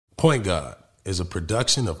Point Guard is a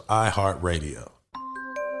production of iHeartRadio.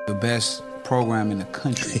 The best program in the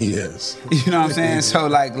country. Yes. You know what I'm saying? So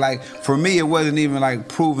like for me, it wasn't even like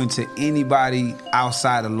proven to anybody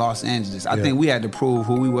outside of Los Angeles. I think we had to prove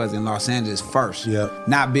who we was in Los Angeles first.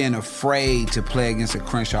 Not being afraid to play against a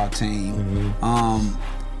Crenshaw team.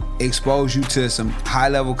 Expose you to some high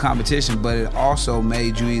level competition, but it also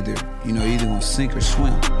made you either gonna sink or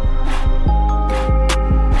swim.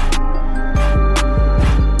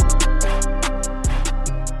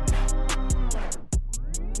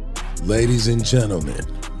 Ladies and gentlemen,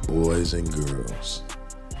 boys and girls,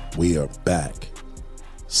 we are back.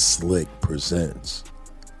 Slick presents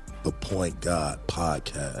the Point Guard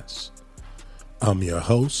Podcast. I'm your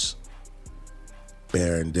host,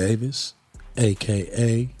 Baron Davis,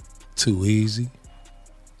 a.k.a. Too Easy,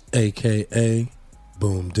 a.k.a.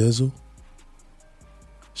 Boom Dizzle.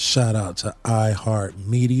 Shout out to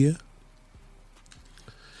iHeartMedia.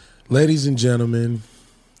 Ladies and gentlemen,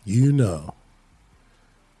 you know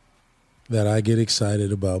that I get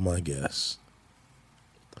excited about my guests.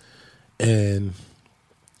 And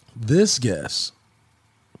this guest,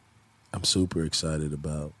 I'm super excited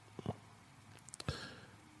about,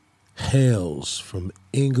 hails from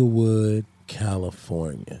Inglewood,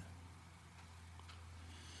 California.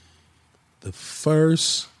 The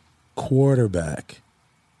first quarterback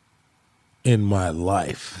in my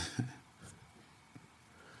life.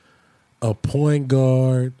 A point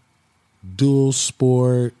guard, dual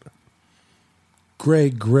sport,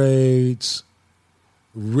 great grades,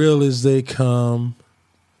 real as they come,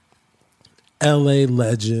 LA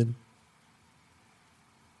legend.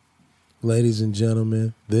 Ladies and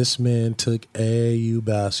gentlemen, this man took AAU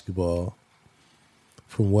basketball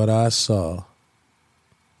from what I saw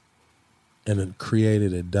and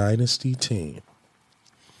created a dynasty team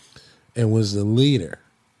and was the leader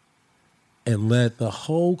and led the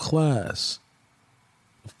whole class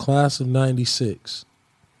of 96.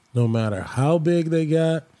 No matter how big they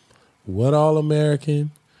got, what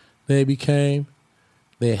All-American they became,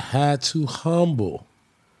 they had to humble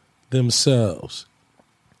themselves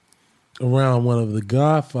around one of the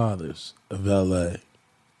godfathers of LA.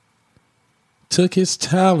 Took his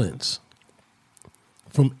talents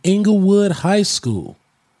from Inglewood High School.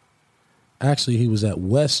 Actually, he was at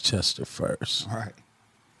Westchester first. All right.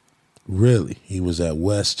 Really, he was at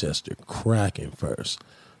Westchester, cracking first.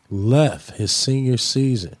 Left his senior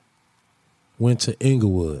season. Went to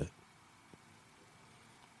Inglewood.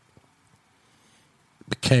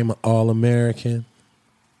 Became an All-American.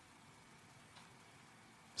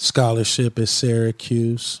 Scholarship at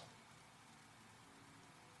Syracuse.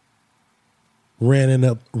 Ran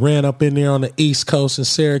up in there on the East Coast in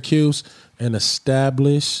Syracuse and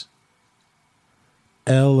established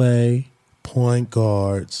LA point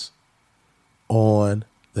guards on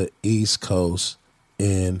the East Coast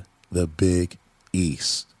in the Big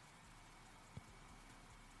East.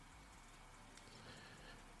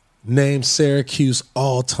 Named Syracuse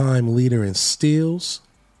all-time leader in steals.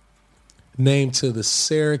 Named to the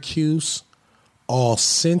Syracuse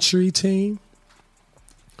All-Century team.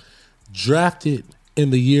 Drafted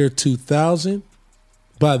in the year 2000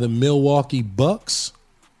 by the Milwaukee Bucks.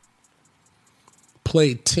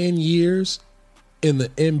 Played 10 years in the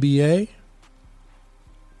NBA.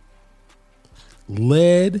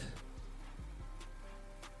 Led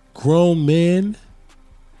grown men.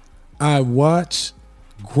 I watched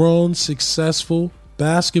grown, successful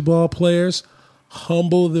basketball players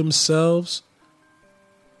humble themselves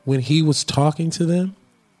when he was talking to them.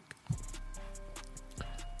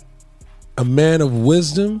 A man of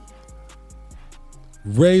wisdom,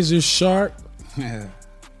 razor sharp, a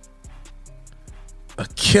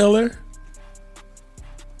killer.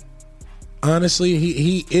 Honestly,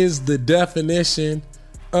 he is the definition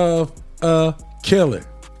of a killer.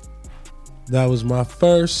 That was my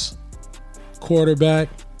first quarterback.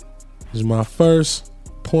 He was my first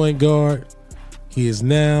point guard. He is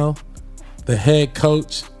now the head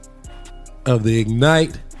coach of the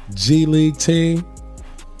Ignite G League team.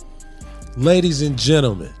 Ladies and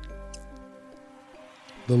gentlemen,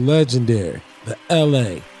 the legendary, the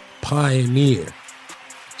LA pioneer,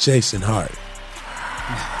 Jason Hart.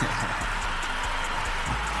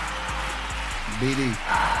 BD.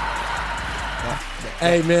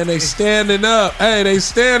 Hey, man, they standing up. Hey, they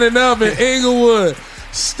standing up in Inglewood.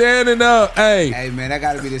 Standing up, hey. Hey, man, that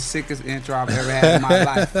got to be the sickest intro I've ever had in my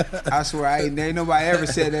life. I swear, ain't nobody ever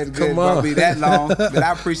said that good about me that long. But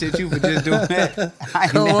I appreciate you for just doing that. I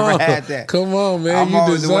ain't never had that. Come on, man. I'm you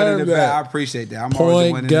always the one in deserve the that. back. I appreciate that. I'm Point always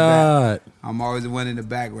the one in God. the back. I'm always the one in the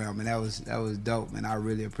background, man. That was dope, man. I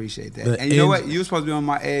really appreciate that. The And you know what? You were supposed to be on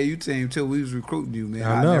my AAU team, too. We was recruiting you, man.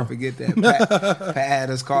 I'll never forget that. Pat had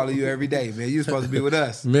us calling you every day, man. You were supposed to be with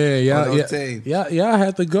us. Man, y'all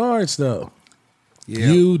had the guards, though.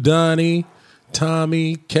 Yeah. You, Donnie,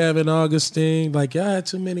 Tommy, Kevin Augustine, like y'all had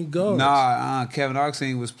too many guards. Nah, Kevin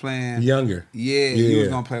Augustine was playing younger. Yeah, he was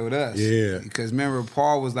gonna play with us. Yeah, because remember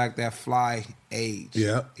Paul was like that fly age.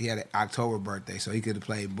 Yeah, he had an October birthday, so he could have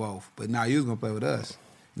played both. But now he was gonna play with us.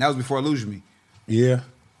 And that was before losing me. Yeah,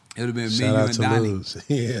 it would have been Shout me, out you, and Donnie. Luz.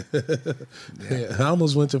 Yeah, I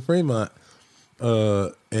almost went to Fremont.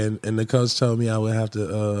 And the coach told me I would have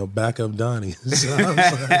to back up Donnie. So I was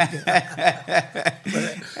like,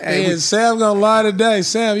 hey, Sam gonna lie today.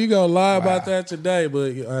 Sam, you gonna lie about that today?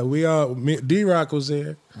 But D-Rock was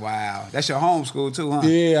there. Wow, that's your home school too, huh?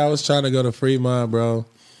 Yeah, I was trying to go to Fremont, bro.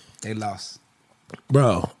 They lost,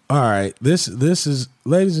 bro. All right, this is,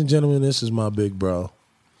 ladies and gentlemen, this is my big bro.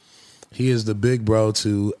 He is the big bro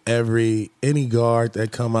to any guard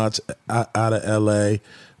that come out of LA,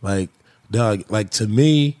 like. Dog, like to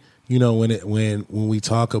me, you know, when we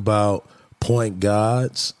talk about point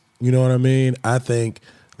guards, you know what I mean? I think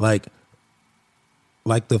like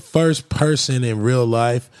the first person in real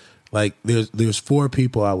life, like there's 4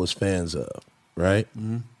 people I was fans of, right?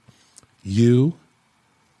 Mm-hmm. You,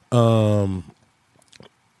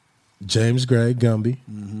 James Gray Gumby,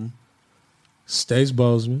 mm-hmm. Stace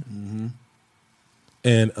Bozeman, mm-hmm.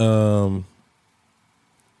 and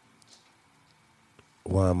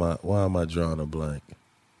Why am I drawing a blank?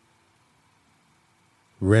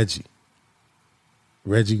 Reggie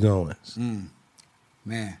Goins.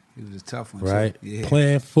 Man, he was a tough one. Right? Yeah.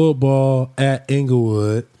 Playing football at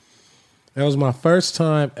Inglewood. That was my first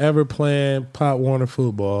time ever playing Pop Warner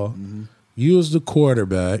football. Mm-hmm. You was the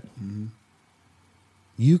quarterback. Mm-hmm.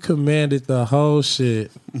 You commanded the whole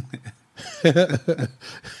shit.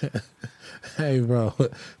 Hey, bro,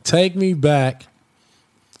 take me back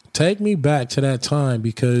to that time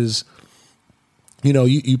because, you know,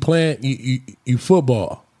 you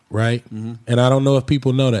football, right? Mm-hmm. And I don't know if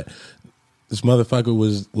people know that this motherfucker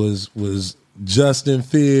was Justin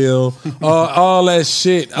Field, all that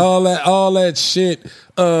shit, all that shit.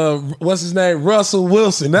 What's his name? Russell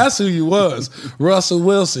Wilson. That's who you was. Russell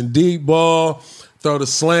Wilson, deep ball. Throw the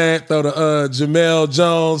slant, throw the Jamel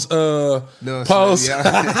Jones post.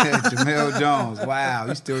 Jamel Jones. Wow,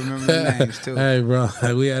 you still remember the names too. Hey, bro,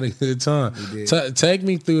 we had a good time. Take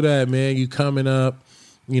me through that, man. You coming up,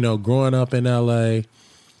 you know, growing up in L.A.,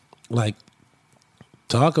 like,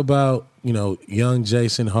 talk about, you know, young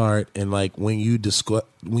Jason Hart and, like, when you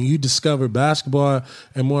discover basketball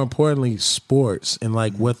and, more importantly, sports and,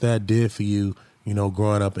 like, what that did for you, you know,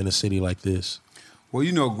 growing up in a city like this. Well,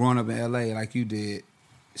 you know, growing up in L.A. like you did,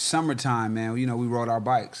 summertime, man, you know, we rode our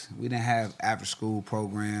bikes. We didn't have after-school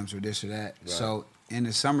programs or this or that. Right. So in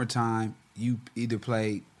the summertime, you either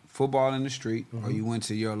played football in the street mm-hmm. or you went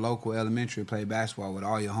to your local elementary to play basketball with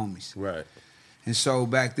all your homies. Right. And so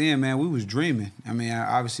back then, man, we was dreaming. I mean,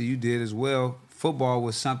 obviously you did as well. Football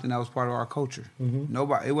was something that was part of our culture.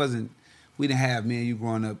 Mm-hmm. We didn't have, me and you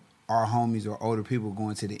growing up, our homies or older people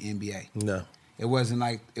going to the NBA. No. It wasn't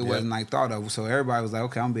like thought of. So everybody was like,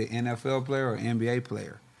 okay, I'm gonna be an NFL player or an NBA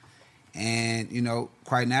player. And, you know,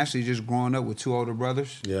 quite naturally, just growing up with 2 older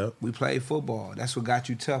brothers, we played football. That's what got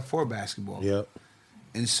you tough for basketball. Yep.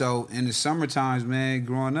 And so in the summer times, man,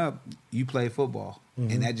 growing up, you played football. Mm-hmm.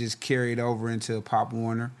 And that just carried over into Pop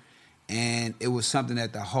Warner. And it was something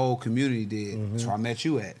that the whole community did. Mm-hmm. So I met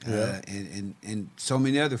you at, and so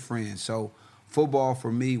many other friends. So football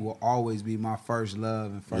for me will always be my first love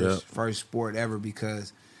and first sport ever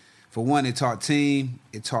because, for one, it taught team,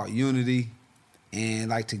 it taught unity, and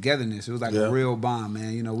like togetherness. It was like a real bond,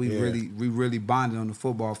 man. You know, we really bonded on the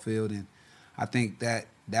football field, and I think that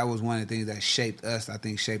was one of the things that shaped us. I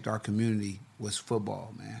think shaped our community was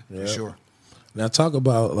football, man, for sure. Now talk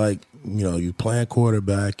about, like, you know, you playing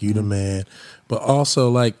quarterback, you the man, but also,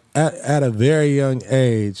 like, at a very young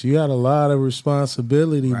age, you had a lot of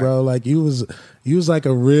responsibility, bro. Like, you was like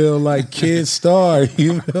a real, like, kid star.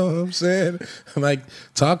 You know what I'm saying? Like,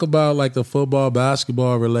 talk about, like, the football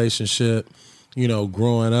basketball relationship, you know,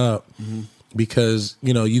 growing up. Mm-hmm. Because,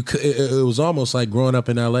 you know, it was almost like growing up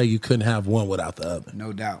in L.A., you couldn't have one without the other.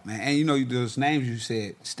 No doubt, man. And, you know, those names you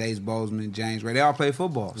said, Stace Bozeman, James Gray, they all play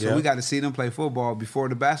football. So we got to see them play football before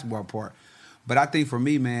the basketball part. But I think for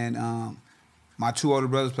me, man, my two older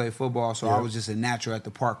brothers played football, so I was just a natural at the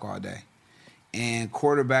park all day. And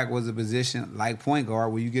quarterback was a position like point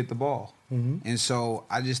guard where you get the ball. Mm-hmm. And so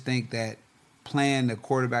I just think that playing the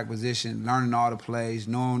quarterback position, learning all the plays,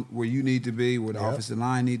 knowing where you need to be, where the offensive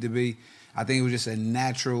line need to be, I think it was just a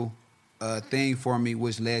natural thing for me,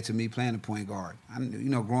 which led to me playing the point guard.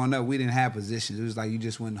 Growing up, we didn't have positions. It was like you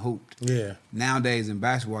just went and hooped. Yeah. Nowadays in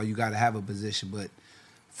basketball, you got to have a position, but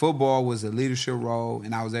football was a leadership role,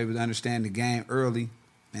 and I was able to understand the game early,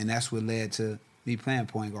 and that's what led to me playing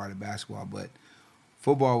point guard in basketball. But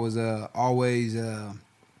football was always a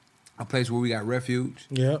place where we got refuge.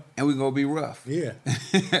 Yep. And we gonna be rough. Yeah.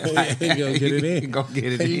 Like, you gonna get it in. Go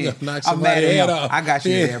get it you in. Knock somebody head off. I got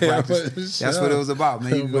you there at practice. That's what it was about,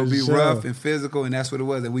 man. You gonna be rough and physical, and that's what it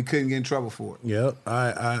was. And we couldn't get in trouble for it. Yep.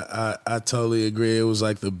 I totally agree. It was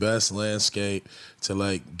like the best landscape to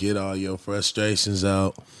like get all your frustrations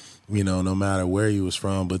out, no matter where you was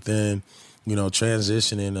from. But then,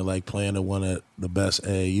 transitioning to like playing to one of the best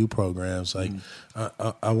AAU programs, like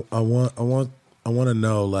I want to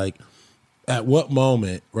know, like, at what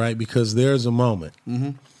moment, right? Because there's a moment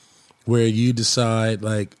where you decide,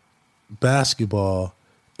 like, basketball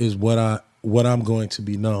is what I'm going to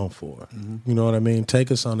be known for. Mm-hmm. You know what I mean?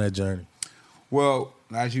 Take us on that journey. Well,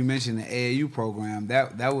 as you mentioned, the AAU program,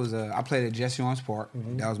 that was I played at Jesse Owens Park.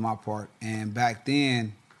 Mm-hmm. That was my part. And back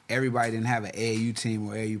then, everybody didn't have an AAU team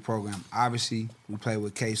or AAU program. Obviously, we played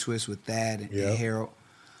with K-Swiss, with Thad and Harold.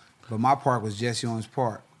 But my park was Jesse Owens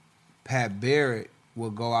Park. Pat Barrett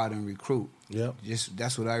would go out and recruit. Yep.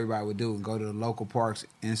 That's what everybody would do, and go to the local parks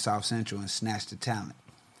in South Central and snatch the talent.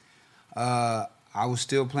 I was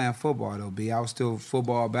still playing football, though, B. I was still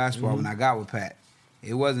football, basketball when I got with Pat.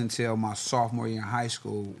 It wasn't until my sophomore year in high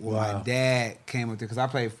school when my dad came up there, because I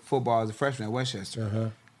played football as a freshman at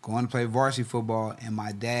Westchester. Going to play varsity football, and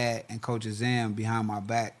my dad and Coach Azam behind my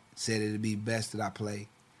back said it'd be best that I play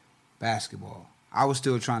basketball. I was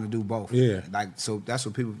still trying to do both. Yeah. So that's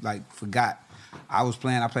what people forgot. I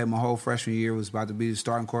played my whole freshman year, was about to be the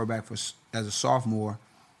starting quarterback as a sophomore,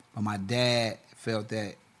 but my dad felt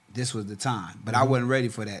that this was the time. But I wasn't ready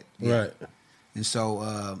for that yet. Right. And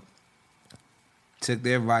so took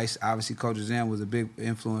their advice. Obviously, Coach Azam was a big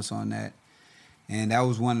influence on that. And that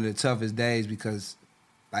was one of the toughest days because,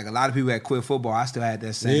 like, a lot of people had quit football. I still had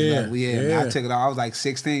that same level. I took it off. I was like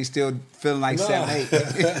 16, still feeling like 7,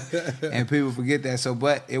 8. And people forget that. So,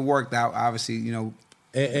 but it worked out, obviously, And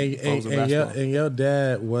your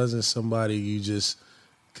dad wasn't somebody you just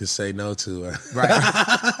could say no to. Right.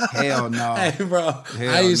 Hell no. Hey, bro.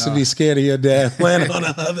 I used to be scared of your dad playing on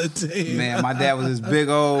the other team. Man, my dad was this big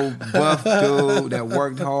old buff dude that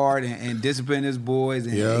worked hard and disciplined his boys,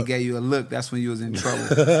 and he gave you a look. That's when you was in trouble.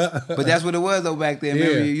 But that's what it was, though, back then.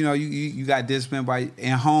 Remember, you got disciplined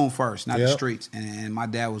in home first, not the streets. And my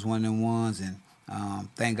dad was one of them ones, and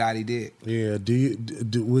thank God he did. Yeah.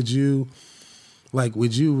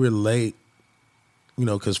 Would you relate,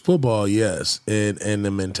 because football, yes, and the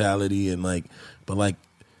mentality and but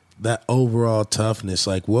that overall toughness,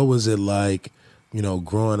 what was it like,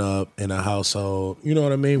 growing up in a household, you know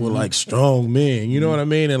what I mean, with strong men, you know what I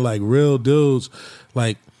mean, and real dudes,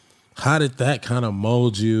 how did that kind of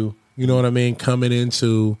mold you, you know what I mean, coming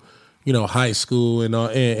into, high school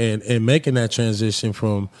and making that transition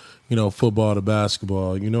from, football to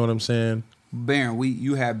basketball, you know what I'm saying? Baron,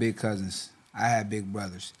 you had big cousins. I had big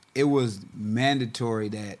brothers. It was mandatory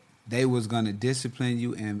that they was going to discipline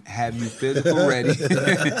you and have you physical ready.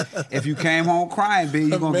 If you came home crying, B,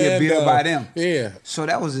 you're going to get beat up by them. Yeah. So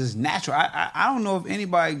that was just natural. I don't know if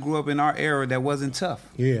anybody grew up in our era that wasn't tough.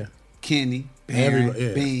 Yeah. Kenny, Barron,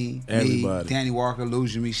 Bean, me, Danny Walker,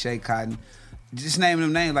 losing me, Shea Cotton. Just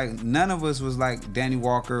naming them names, none of us was like Danny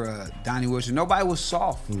Walker, Donnie Wilson. Nobody was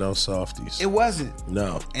soft. No softies. It wasn't.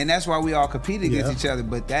 No. And that's why we all competed against each other.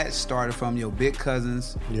 But that started from your big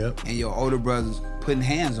cousins and your older brothers putting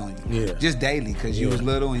hands on you. Yeah. Just daily, because you was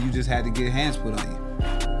little and you just had to get hands put on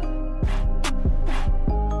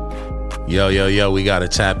you. Yo, we got to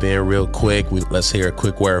tap in real quick. Let's hear a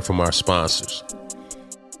quick word from our sponsors.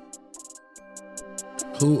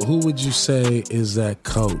 Who would you say is that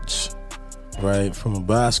coach, right, from a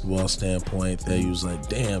basketball standpoint, that you was like,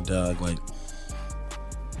 damn, dog,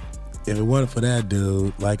 if it wasn't for that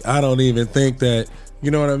dude, I don't even think that,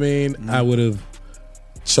 you know what I mean, I would have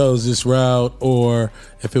chose this route, or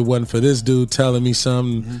if it wasn't for this dude telling me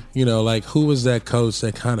something, who was that coach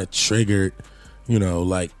that kind of triggered,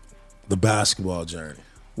 the basketball journey?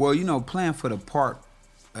 Well, playing for the park,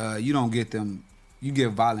 you don't get them, you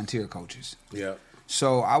get volunteer coaches. Yeah.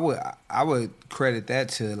 So I would credit that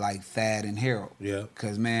to Thad and Harold. Yeah.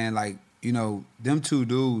 Because, man, you know, them two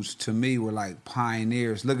dudes to me were like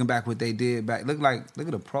pioneers. Looking back what they did back, look at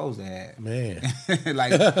the pros they had. Man.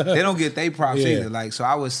 Like they don't get their props either. Like, so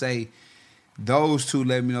I would say those two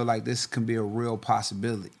let me know like this can be a real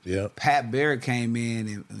possibility. Yep. Pat Barrett came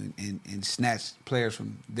in and snatched players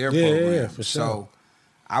from their program. Yeah, for sure. So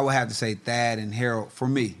I would have to say Thad and Harold for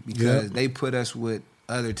me because they put us with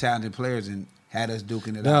other talented players and had us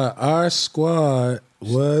duking it out. Our squad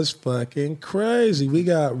was fucking crazy. We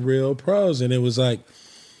got real pros, and it was like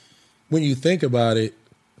when you think about it,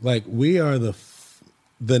 like we are the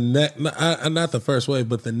next, not the first wave,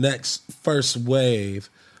 but the next first wave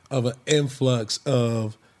of an influx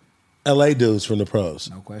of LA dudes from the pros.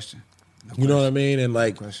 No question. You know what I mean? And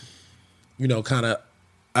like, you know, kind of,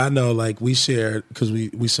 I know like we shared because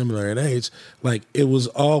we similar in age. Like it was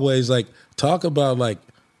always like talk about like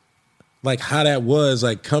how that was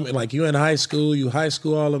like coming, like you in high school, you high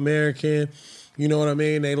school All-American, you know what I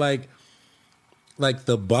mean? They like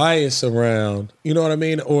the bias around, you know what I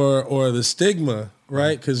mean? Or the stigma,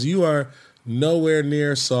 right? Because you are nowhere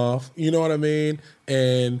near soft, you know what I mean?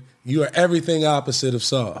 And you are everything opposite of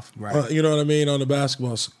soft, right? You know what I mean? On the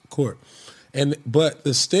basketball court. But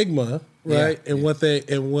the stigma, right? And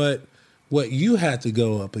what you had to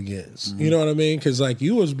go up against. You know what I mean? Because, like,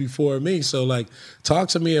 you was before me. So, like, talk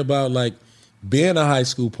to me about, like, being a high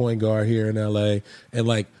school point guard here in L.A. and,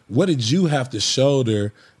 like, what did you have to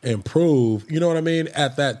shoulder and prove, you know what I mean,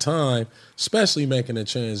 at that time, especially making a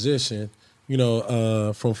transition, you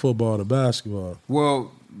know, from football to basketball?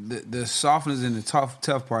 Well, the softness and the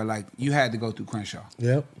tough part, like, you had to go through Crenshaw.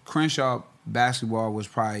 Yep. Crenshaw basketball was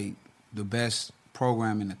probably the best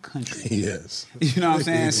program in the country. Yes. You know what I'm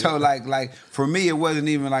saying? So like for me, it wasn't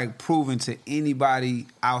even like proving to anybody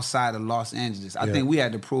outside of Los Angeles. I think we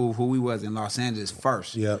had to prove who we was in Los Angeles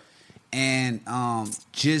first. Yep. And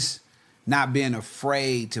just not being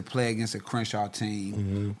afraid to play against a Crenshaw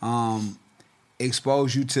team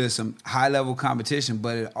exposed you to some high level competition,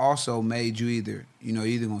 but it also made you either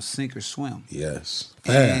gonna sink or swim. Yes.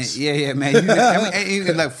 Fast. And, man.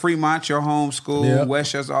 Even like Fremont, your home school,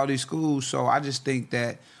 Westchester, all these schools. So I just think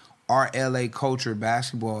that our LA culture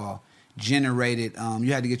basketball generated.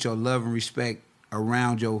 You had to get your love and respect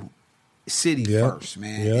around your city first,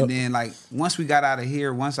 man. And then like once we got out of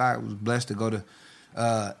here, once I was blessed to go to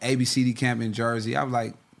ABCD camp in Jersey, I was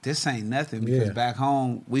like, this ain't nothing because back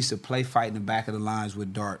home we used to play fight in the back of the lines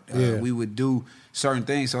with Dart. We would do certain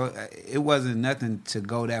things, so it wasn't nothing to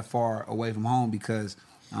go that far away from home because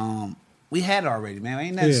we had it already, man.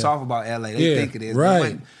 Ain't nothing soft about LA. They think it is,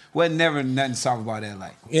 right? Wasn't never nothing soft about LA.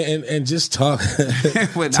 And just talk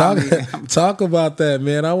talk about that,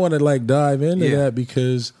 man. I want to like dive into that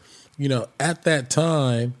because at that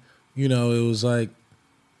time, it was like.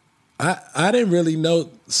 I didn't really know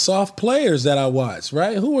soft players that I watched,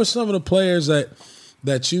 right? Who were some of the players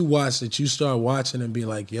that you watched that you start watching and be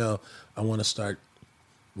like, yo, I want to start,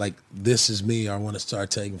 like, this is me, or I want to start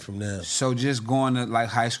taking from them? So just going to, like,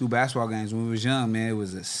 high school basketball games when we was young, man, it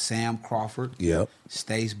was a Sam Crawford,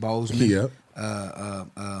 Stace Bozeman,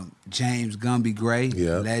 James Gumby Gray,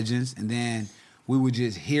 legends, and then we would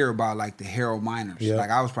just hear about, like, the Harold Miners. Like,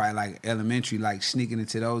 I was probably, like, elementary, like, sneaking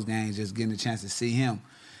into those games, just getting a chance to see him.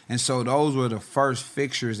 And so those were the first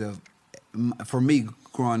fixtures for me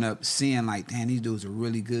growing up, seeing like, damn, these dudes are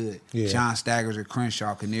really good. John Staggers or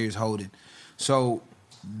Crenshaw, Canarius Holden. So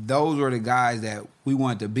those were the guys that we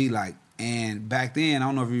wanted to be like. And back then, I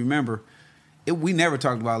don't know if you remember, we never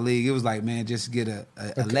talked about league. It was like, man, just get a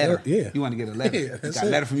letter. You want to get a letter. You got a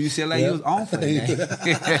letter from UCLA, you was on for the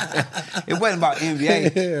game. It wasn't about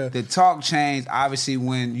NBA. The talk changed, obviously,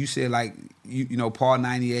 when you said, like, Paul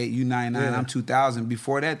 98, you 99, I'm 2000.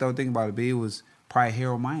 Before that, though, think about it, it was probably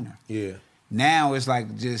Harold Miner. Now it's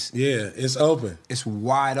like just... it's open. It's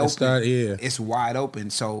wide open. It's wide open.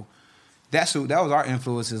 So that was our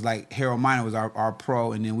influences. Like, Harold Miner was our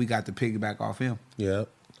pro, and then we got to piggyback off him.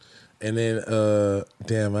 And then,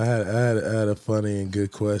 damn, I had a funny and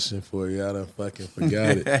good question for you. I done fucking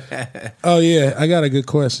forgot it. Oh, yeah, I got a good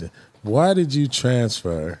question. Why did you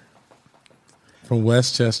transfer from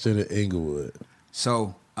Westchester to Inglewood?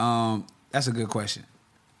 So, that's a good question.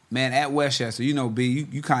 Man, at Westchester, B,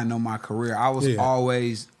 you kind of know my career. I was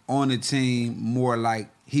always on the team more like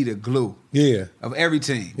he the glue of every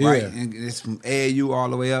team, right? And it's from AAU all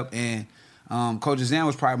the way up. And Coach Zan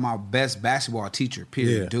was probably my best basketball teacher,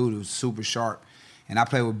 period. Dude was super sharp. And I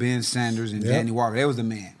played with Ben Sanders and Danny Walker. They was the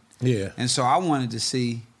man. And so I wanted to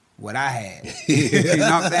see what I had. You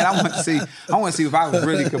know what I'm saying? I want to see if I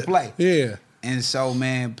really could play. And so,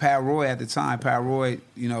 man, Pat Roy at the time,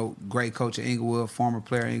 great coach at Inglewood, former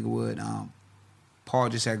player at Inglewood. Paul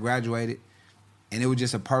just had graduated. and it was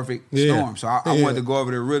just a perfect storm. So I wanted to go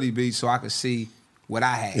over there really be so I could see what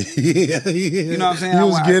I had. You know what I'm saying? You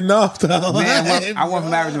was getting off though. Man, I went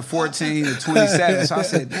from averaging 14 to 27. So I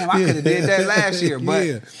said, damn, I could have did that last year.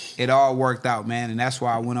 But it all worked out, man. And that's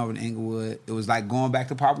why I went over to Inglewood. It was like going back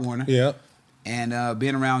to Pop Warner. Yep. And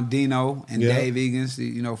being around Dino and Dave Egan's,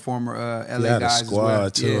 former LA guys squad as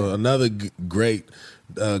well. Too. Yeah. Another great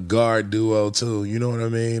guard duo too. You know what I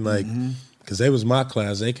mean? Like, because they was my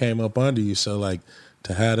class. They came up under you. So like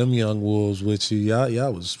to have them young wolves with you,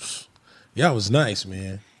 y'all was nice,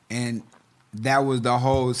 man. And that was the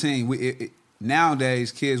whole thing.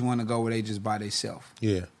 Nowadays, kids want to go where they just by themselves.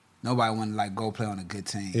 Yeah. Nobody want to like go play on a good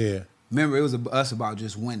team. Yeah. Remember, it was us about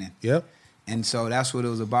just winning. Yep. And so that's what it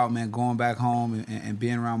was about, man, going back home and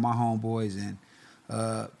being around my homeboys. And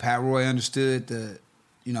Pat Roy understood the,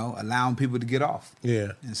 allowing people to get off.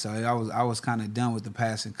 Yeah. And so I was kind of done with the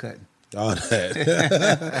passing cutting. All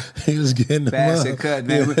that. He was getting the pass and cut,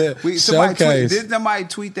 man. Did somebody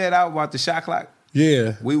tweet that out about the shot clock?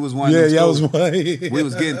 Yeah. We was one. Yeah, y'all was one. We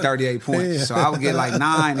was getting 38 points. Yeah. So I would get like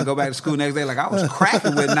 9 and go back to school next day. Like I was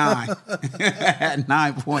cracking with 9. At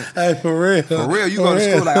 9 points. Hey, for real. For real. You go to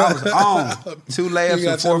school like I was on. 2 layups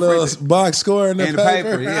and 4 free box score in the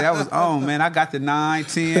paper. Yeah, that was on, man. I got the 9,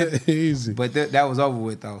 10. Easy. But that was over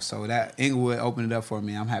with though. So that Inglewood opened it up for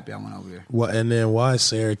me. I'm happy I went over there. Well, and then why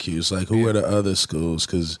Syracuse? Like who were the other schools?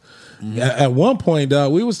 Because at one point,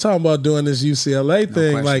 dog, we was talking about doing this UCLA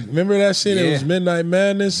thing. Question. Like, remember that shit? Yeah. It was Midnight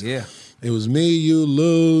Madness. Yeah. It was me, you,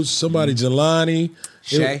 Luz, somebody, Jelani.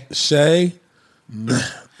 Shay.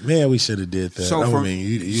 Man, we should have did that. So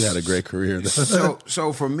you had a great career.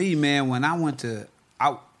 So for me, man, when I went to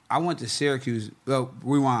Syracuse. Well,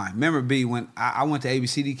 rewind. Remember, B, when I went to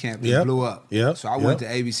ABCD camp, it blew up. Yep. So I went to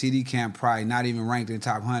ABCD camp, probably not even ranked in the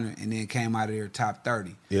top 100, and then came out of there top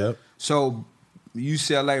 30. Yep. So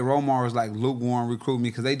UCLA, Romar was like lukewarm recruiting me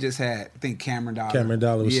because they just had, I think, Cameron Dollar. Cameron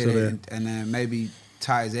Dollar was still there. And then maybe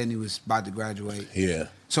Ty Edney was about to graduate. Yeah.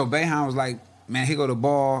 So Boeheim was like, man, he go to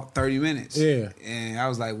ball 30 minutes. Yeah. And I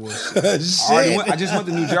was like, well, I just went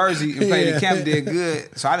to New Jersey and played the camp, did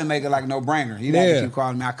good. So I didn't make it like no-brainer. He didn't keep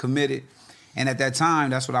calling me. I committed. And at that time,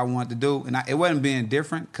 that's what I wanted to do. And it wasn't being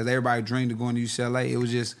different because everybody dreamed of going to UCLA. It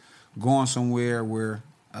was just going somewhere where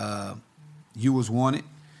you was wanted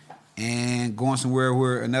and going somewhere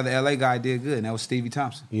where another LA guy did good, and that was Stevie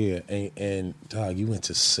Thompson. Yeah, and dog, you went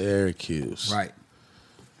to Syracuse.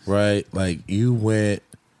 Right. Like you went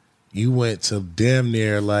to damn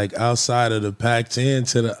near like outside of the Pac-10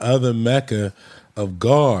 to the other mecca of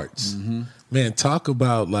guards. Mm-hmm. Man, talk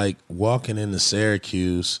about like walking into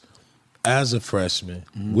Syracuse as a freshman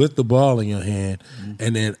with the ball in your hand,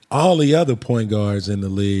 and then all the other point guards in the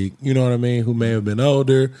league, you know what I mean, who may have been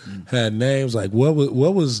older, had names. Like what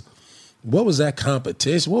was that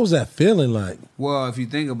competition? What was that feeling like? Well, if you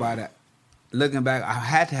think about it, looking back, I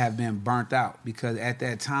had to have been burnt out because at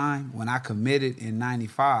that time, when I committed in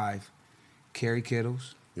 95, Kerry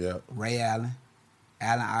Kittles, Ray Allen,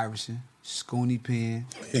 Allen Iverson, Scooney Penn,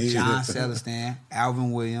 John Celestin,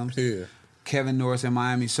 Alvin Williams, Kevin Norris in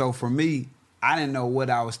Miami. So for me, I didn't know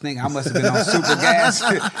what I was thinking. I must have been on super gas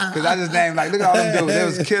because I just named like, look at all them dudes. They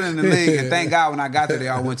was killing the league. And thank God when I got there, they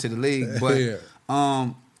all went to the league. But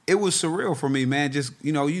it was surreal for me, man. Just,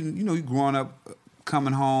 you growing up,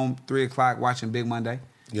 coming home 3 o'clock, watching Big Monday,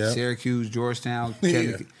 Syracuse, Georgetown,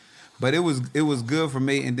 but it was good for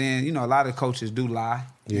me. And then a lot of coaches do lie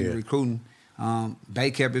in recruiting.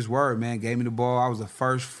 Bay kept his word, man. Gave me the ball. I was the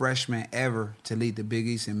first freshman ever to lead the Big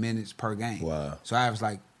East in minutes per game. Wow! So I was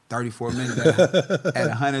like 34 minutes at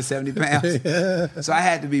 170 pounds. So I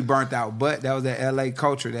had to be burnt out. But that was that LA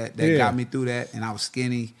culture that got me through that. And I was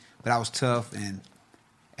skinny, but I was tough and.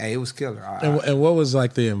 Hey, it was killer. And what was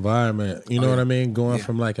like the environment? You know what I mean? Going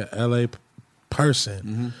from like an LA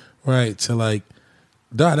person, right, to like,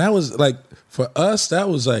 dog, that was like, for us, that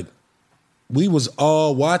was like, we was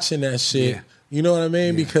all watching that shit. Yeah. You know what I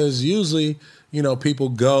mean? Yeah. Because usually, people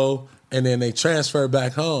go and then they transfer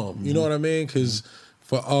back home. You know what I mean? Because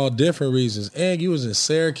for all different reasons. And you was in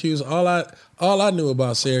Syracuse. All I knew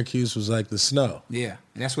about Syracuse was like the snow. Yeah,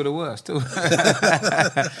 that's what it was too.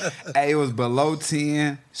 Hey, it was below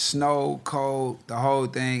 10, snow, cold, the whole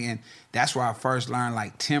thing, and that's where I first learned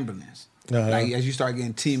like Timberlands. Like as you start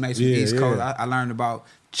getting teammates from East Coast, I learned about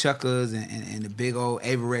Chuckers and the big old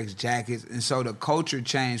Averex jackets, and so the culture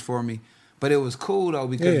changed for me. But it was cool though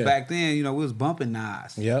because back then, we was bumping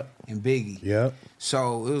Nas and Biggie. Yep.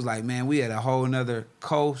 So it was like, man, we had a whole nother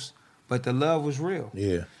coast, but the love was real.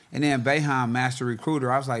 Yeah. And then Boeheim, master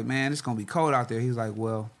recruiter, I was like, man, it's going to be cold out there. He was like,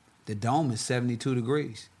 well, the dome is 72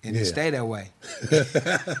 degrees, and it stay that way.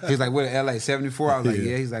 He's like, what, LA, 74? I was like,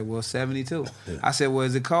 yeah. He's like, well, 72. Yeah. I said, well,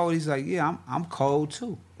 is it cold? He's like, yeah, I'm cold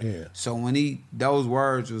too. Yeah. So when those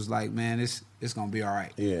words was like, man, it's gonna be all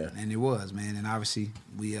right. Yeah. And it was, man. And obviously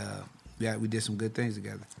we did some good things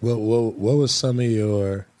together. What was some of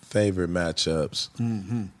your favorite matchups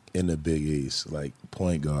in the Big East, like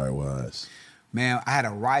point guard wise? Man, I had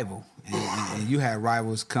a rival, and you had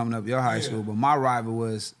rivals coming up your high school, but my rival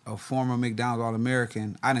was a former McDonald's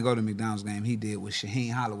All-American. I didn't go to the McDonald's game. He did, with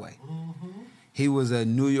Shaheen Holloway. Mm-hmm. He was a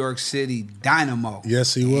New York City dynamo.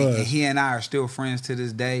 Yes, he was. And he and I are still friends to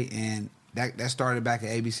this day, and that started back at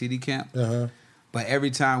ABCD camp. Uh-huh. But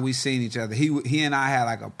every time we seen each other, he and I had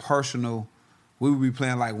like a personal. We would be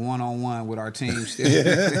playing like one-on-one with our team still.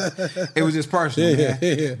 It was just personal, man.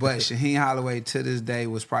 Yeah. But Shaheen Holloway, to this day,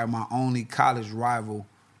 was probably my only college rival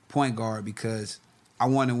point guard because I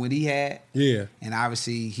wanted what he had. Yeah. And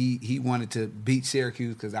obviously, he wanted to beat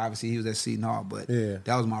Syracuse because obviously he was at Seton Hall. But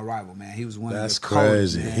that was my rival, man. He was one of the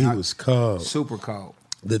coldest, man. He was cold. Super cold.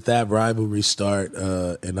 Did that rivalry start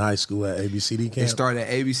in high school at ABCD camp? It started at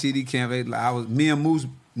ABCD camp. Me and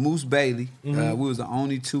Moose Bailey, we was the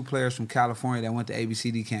only two players from California that went to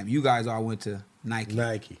ABCD camp. You guys all went to Nike.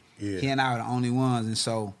 Nike, yeah. He and I were the only ones, and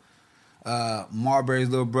so Marbury's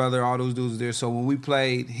little brother, all those dudes were there. So when we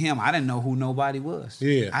played him, I didn't know who nobody was.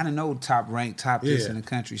 Yeah. I didn't know top ranked, top this in the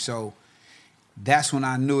country. So that's when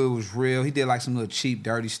I knew it was real. He did like some little cheap,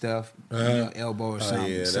 dirty stuff, elbow or something.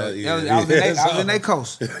 I was in their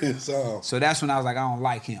coast. So that's when I was like, I don't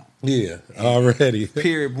like him. Yeah, already.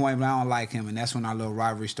 Period, point, but I don't like him. And that's when our little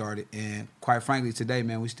rivalry started. And quite frankly, today,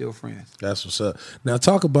 man, we still friends. That's what's up. Now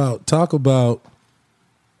talk about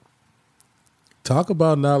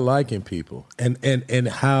not liking people and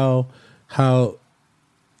how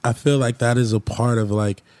I feel like that is a part of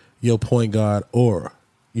like your point guard aura.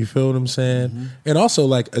 You feel what I'm saying? Mm-hmm. And also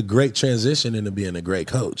like a great transition into being a great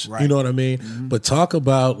coach. Right. You know what I mean? Mm-hmm. But talk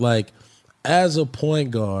about like as a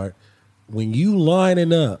point guard, when you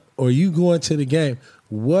lining up or you going to the game,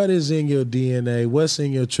 what is in your DNA? What's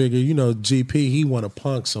in your trigger? You know, GP, he want to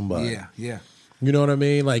punk somebody. Yeah. You know what I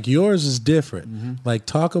mean? Like yours is different. Mm-hmm. Like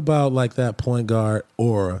talk about like that point guard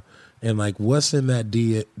aura and like what's in that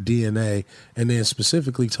DNA, and then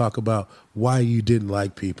specifically talk about why you didn't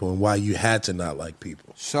like people and why you had to not like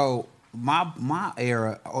people. So my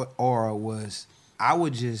aura was I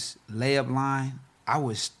would just lay up line. I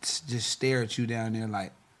would just stare at you down there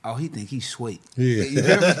like, oh, he think he's sweet. Yeah. You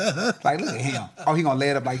hear me? Like, look at him. Oh, he gonna lay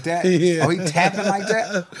it up like that? Yeah. Oh, he tapping like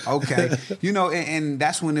that? Okay. You know, and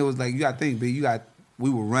that's when it was like, you got to think, we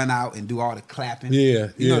would run out and do all the clapping. Yeah.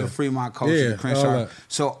 You know the Fremont coach and Crenshaw.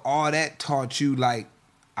 So all that taught you like,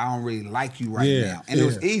 I don't really like you right now. And it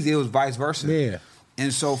was easy. It was vice versa. Yeah.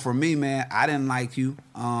 And so for me, man, I didn't like you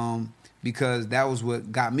because that was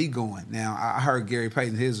what got me going. Now, I heard Gary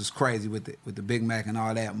Payton, his was crazy with the Big Mac and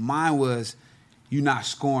all that. Mine was, you not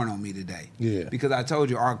scoring on me today. Yeah. Because I told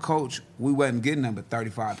you, our coach, we wasn't getting them but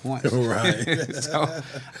 35 points. Right. So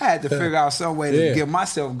I had to figure out some way to get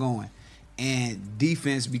myself going. And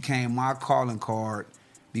defense became my calling card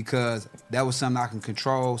because that was something I can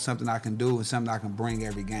control, something I can do, and something I can bring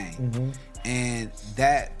every game. Mm-hmm. And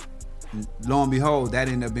that, lo and behold, that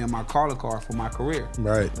ended up being my calling card for my career.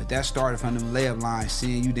 Right. But that started from them layup lines,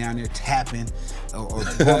 seeing you down there tapping or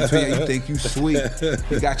bumping, you think you sweet.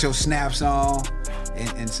 You got your snaps on.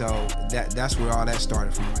 And so that's where all that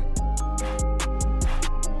started from. Right?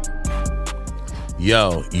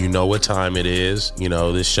 Yo, you know what time it is. You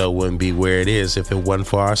know, this show wouldn't be where it is if it wasn't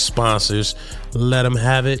for our sponsors. Let them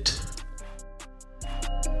have it.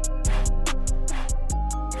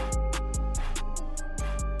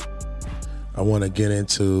 I want to get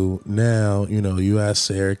into now, you know, you at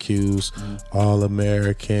Syracuse,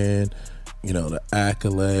 All-American, you know, the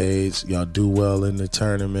accolades. Y'all do well in the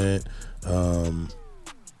tournament.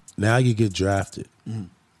 Now you get drafted.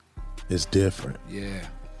 It's different. Yeah.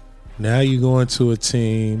 Now you go into a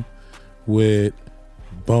team with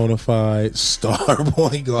bona fide star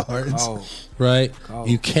point guards, right?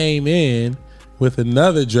 You came in with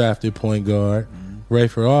another drafted point guard,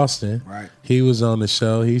 Rayford Austin. Right. He was on the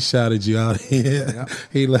show. He shouted you out.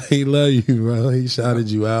 He loved you, bro. He shouted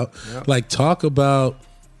you out. Yep. Like, talk about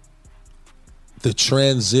the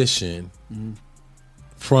transition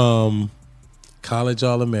from college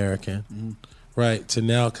All-American, right, to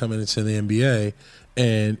now coming into the NBA.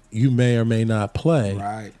 And you may or may not play.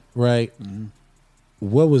 Right. Mm-hmm.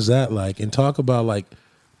 What was that like? And talk about like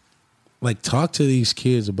talk to these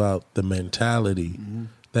kids about the mentality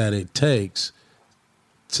that it takes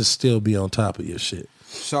to still be on top of your shit.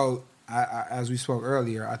 So, I as we spoke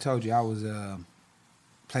earlier, I told you I was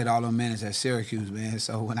Played all those minutes at Syracuse, man.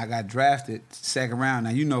 So when I got drafted, second round,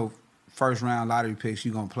 now you know, first round lottery picks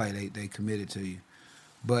you gonna play. They committed to you.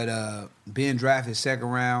 But being drafted second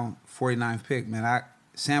round, 49th pick, man,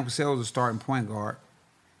 Sam Cassell was a starting point guard.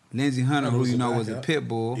 Lindsey Hunter, who you know was a pit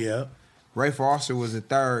bull. Yeah. Ray Foster was the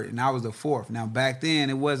third, and I was the fourth. Now back then,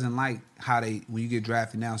 it wasn't like how when you get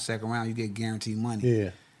drafted now second round, you get guaranteed money.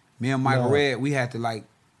 Yeah. Me and Michael Redd, we had to like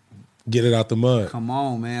get it out the mud. Come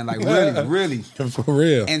on, man, like really, for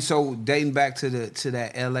real. And so dating back to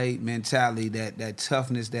that LA mentality, that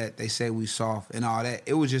toughness that they say we soft and all that,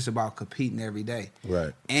 it was just about competing every day.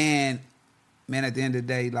 Right. And man, at the end of the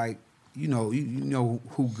day, like. You know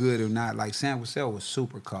who good or not. Like Sam Cassell was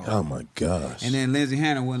super cold. Oh my gosh! And then Lindsey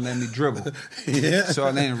Hunter wouldn't let me dribble. Yeah.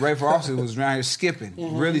 So then Ray Foster was around here skipping,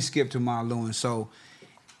 really skipped to my Lewin. So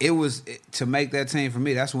it was to make that team for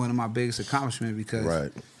me. That's one of my biggest accomplishments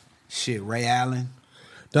because shit, Ray Allen.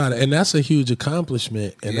 Don, and that's a huge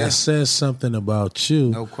accomplishment, and that says something about you.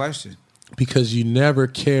 No question. Because you never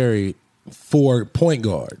carried 4 point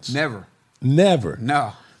guards. Never.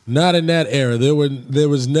 No. Not in that era. There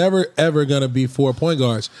was never ever going to be 4 point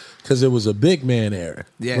guards because it was a big man era.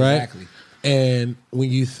 Yeah, right? Exactly. And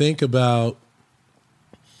when you think about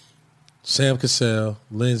Sam Cassell,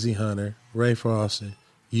 Lindsey Hunter, Ray Foster,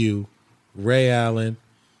 you, Ray Allen,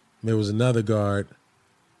 there was another guard,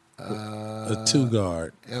 a 2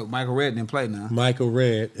 guard. Michael Redd didn't play now. Michael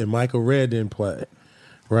Redd didn't play,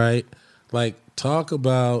 right? Like, talk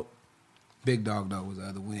about. Big Dog, though, was the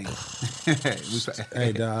other wing.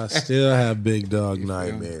 Hey, dog, I still have Big Dog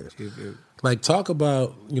nightmares. Like, talk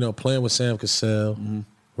about, playing with Sam Cassell,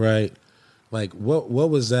 right? Like, what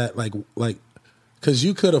was that? Like, because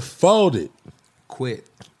you could have folded. Quit.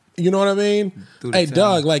 You know what I mean? Hey,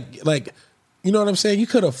 dog, like, you know what I'm saying? You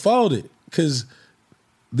could have folded because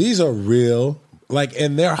these are real. Like,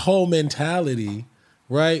 and their whole mentality,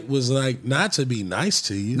 right, was like not to be nice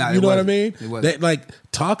to you. You know what I mean? Like,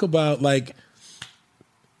 talk about like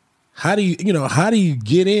how do you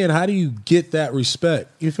get in? How do you get that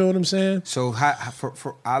respect? You feel what I'm saying? So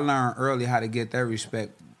I learned early how to get that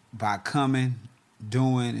respect by coming,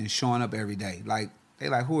 doing, and showing up every day. Like they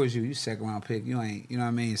like, who is you? You second round pick. You ain't. You know what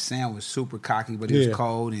I mean? Sam was super cocky, but he was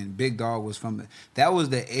cold, and Big Dog was that was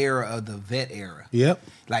the era of the vet era. Yep.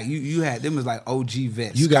 Like you had them was like OG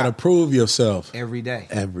vets. You got to prove yourself every day,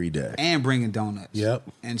 and bringing donuts. Yep.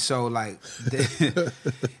 And so like,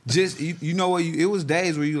 just you know what it was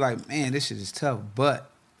days where you like, man, this shit is tough, but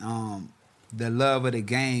the love of the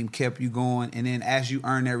game kept you going, and then as you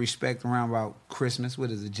earn that respect around about Christmas, what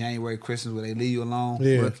is it, January Christmas, where they leave you alone,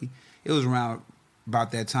 rookie? It was around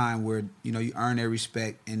about that time where you earn their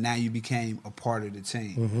respect, and now you became a part of the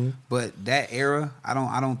team. But that era, I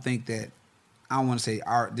don't think that. I don't want to say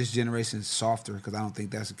this generation is softer because I don't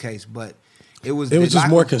think that's the case, but it was just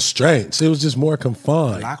more constraints. It was just more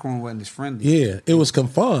confined. The locker room wasn't as friendly. Yeah, it was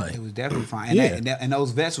confined. It was definitely fine. And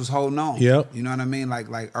those vets was holding on. Yep. You know what I mean?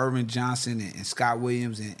 Like Irvin Johnson and Scott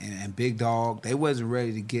Williams and Big Dog, they wasn't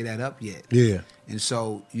ready to get that up yet. Yeah. And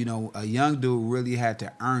so, a young dude really had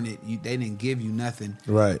to earn it. They didn't give you nothing.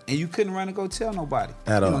 Right. And you couldn't run and go tell nobody.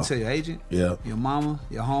 At all. You don't tell your agent, your mama,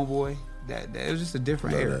 your homeboy. That was just a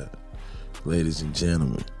different era. Ladies and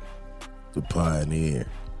gentlemen, the pioneer,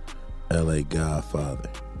 LA Godfather,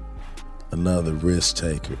 another risk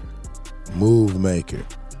taker, move maker,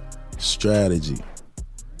 strategy.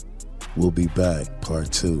 We'll be back,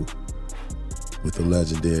 part 2, with the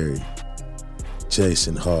legendary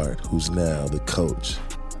Jason Hart, who's now the coach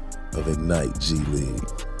of Ignite G League.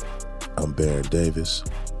 I'm Baron Davis.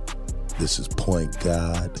 This is Point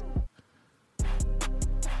God.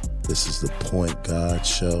 This is the Point God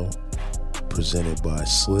Show, presented by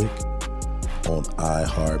Slick on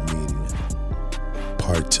iHeartMedia.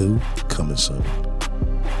 Part 2 coming soon.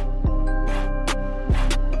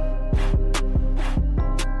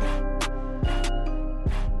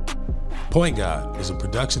 Point God is a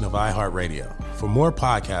production of iHeartRadio. For more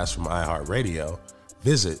podcasts from iHeartRadio,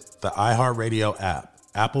 visit the iHeartRadio app,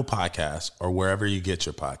 Apple Podcasts, or wherever you get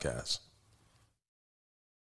your podcasts.